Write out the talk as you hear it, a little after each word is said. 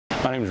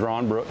My name is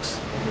Ron Brooks.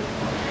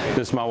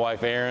 This is my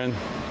wife Erin,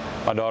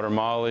 my daughter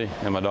Molly,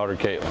 and my daughter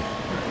Caitlin.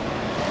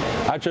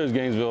 I chose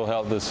Gainesville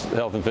Health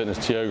and Fitness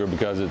Tioga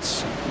because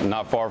it's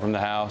not far from the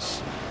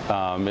house.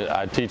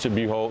 I teach at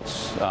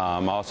Buchholz.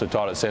 I also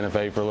taught at Santa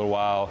Fe for a little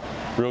while.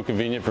 Real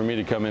convenient for me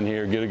to come in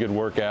here, get a good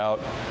workout.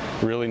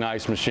 Really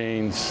nice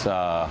machines.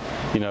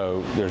 You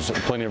know, there's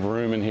plenty of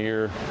room in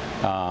here.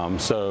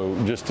 So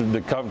just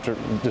the comfort,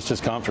 just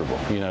as comfortable.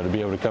 You know, to be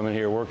able to come in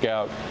here, work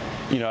out.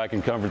 You know, I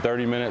can come for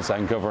 30 minutes. I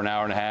can come for an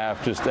hour and a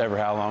half. Just ever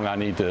how long I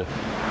need to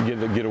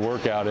get a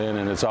workout in,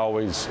 and it's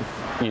always,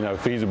 you know,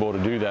 feasible to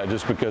do that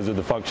just because of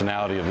the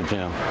functionality of the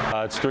gym.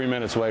 It's 3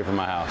 minutes away from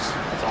my house.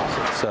 That's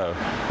awesome.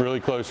 So really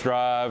close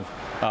drive.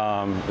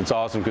 It's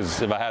awesome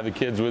because if I have the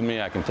kids with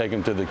me, I can take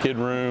them to the kid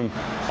room,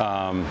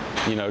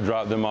 you know,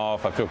 drop them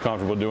off. I feel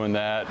comfortable doing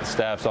that. The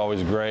staff's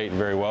always great,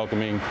 very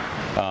welcoming.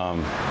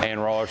 Ann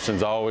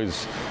Rollerson's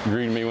always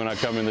greeting me when I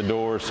come in the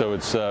door, so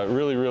it's a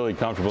really, really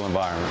comfortable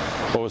environment.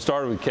 Well, it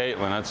started with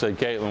Caitlin. I'd say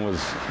Caitlin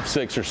was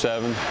 6 or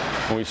 7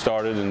 when we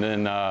started, and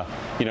then,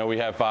 you know, we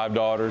have 5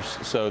 daughters,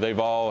 so they've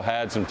all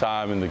had some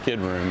time in the kid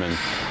room. And,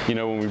 you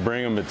know, when we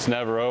bring them, it's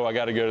never, oh, I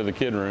got to go to the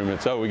kid room.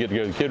 It's, oh, we get to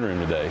go to the kid room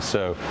today.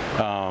 So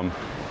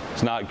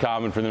it's not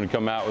common for them to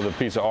come out with a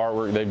piece of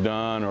artwork they've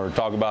done or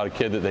talk about a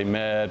kid that they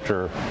met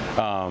or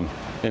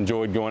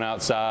enjoyed going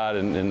outside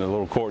in the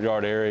little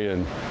courtyard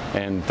area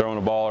and throwing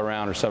a ball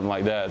around or something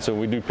like that. So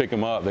we do pick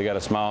them up. They got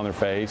a smile on their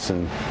face,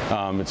 and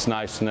it's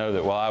nice to know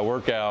that while I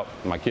work out,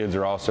 my kids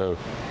are also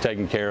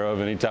taken care of.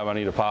 Anytime I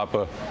need to pop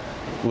a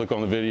look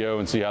on the video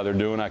and see how they're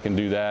doing, I can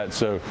do that.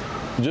 So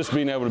just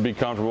being able to be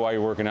comfortable while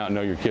you're working out and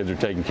know your kids are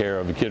taken care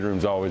of. The kid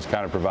room's always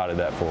kind of provided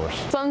that for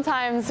us.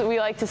 Sometimes we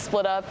like to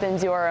split up and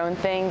do our own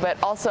thing,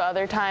 but also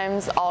other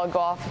times I'll go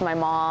off with my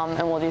mom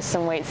and we'll do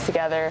some weights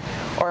together,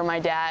 or my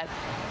dad.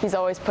 He's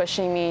always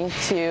pushing me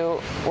to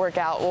work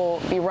out.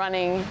 We'll be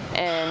running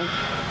and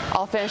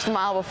I'll finish the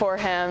mile before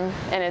him,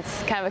 and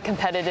it's kind of a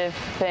competitive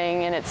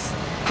thing, and it's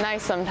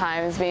nice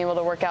sometimes being able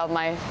to work out with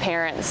my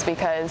parents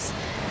because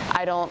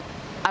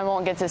I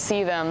won't get to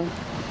see them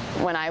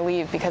when I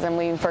leave because I'm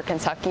leaving for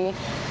Kentucky.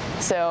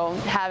 So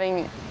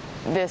having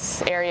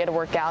this area to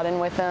work out in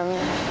with them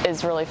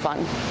is really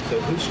fun. So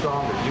who's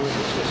stronger, you and your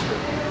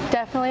sister?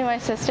 Definitely my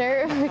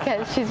sister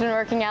because she's been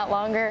working out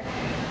longer.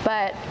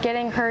 But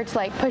getting her to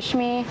like push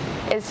me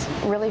is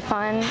really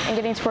fun, and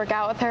getting to work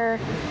out with her,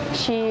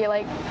 she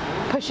like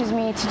pushes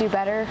me to do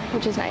better,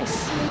 which is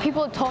nice.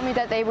 People had told me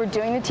that they were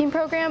doing the team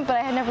program, but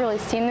I had never really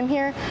seen them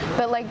here.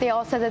 But like they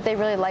all said that they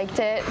really liked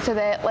it, so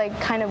that like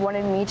kind of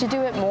wanted me to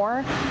do it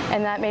more,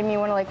 and that made me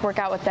want to like work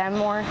out with them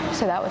more.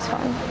 So that was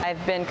fun.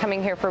 I've been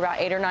coming here for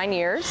about 8 or 9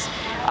 years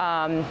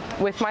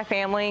with my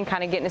family, and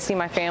kind of getting to see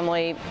my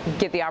family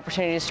get the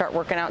opportunity to start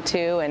working out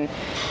too, and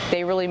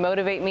they really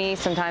motivate me.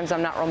 Sometimes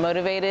I'm not real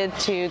motivated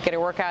to get a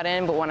workout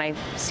in, but when I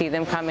see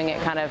them coming,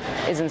 it kind of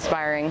is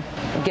inspiring.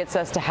 It gets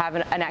us to have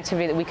an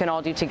activity that we can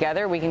all do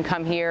together. We can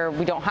come here,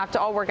 we don't have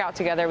to all work out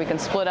together, we can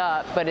split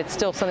up, but it's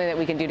still something that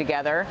we can do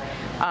together.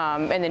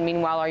 And then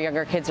meanwhile, our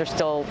younger kids are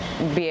still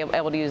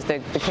able to use the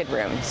kid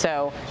room.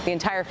 So the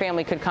entire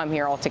family could come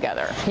here all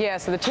together. Yeah,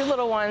 so the 2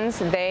 little ones,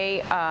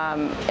 they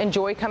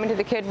enjoy coming to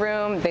the kid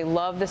room. They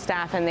love the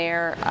staff in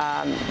there.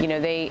 You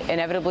know, they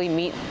inevitably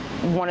meet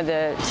one of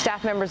the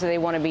staff members that they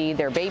want to be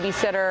their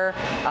babysitter,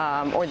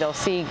 or they'll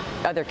see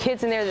other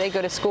kids in there that they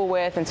go to school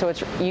with, and so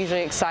it's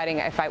usually exciting.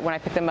 When I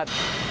pick them up,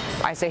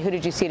 I say, who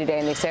did you see today?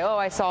 And they say, oh,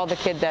 I saw the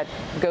kid that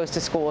goes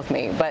to school with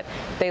me. But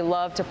they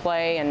love to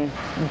play and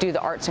do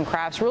the arts and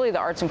crafts. Really, the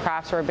arts and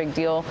crafts are a big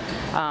deal,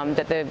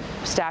 that the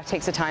staff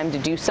takes the time to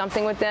do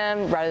something with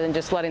them rather than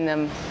just letting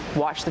them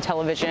watch the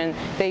television.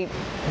 They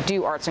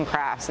do arts and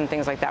crafts and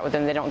things like that with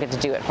them. They don't get to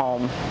do at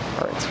home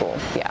or at school.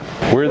 Yeah.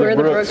 We're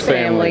the Brooks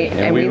family,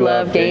 and we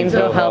love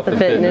Gainesville Health and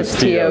Fitness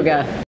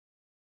Tioga.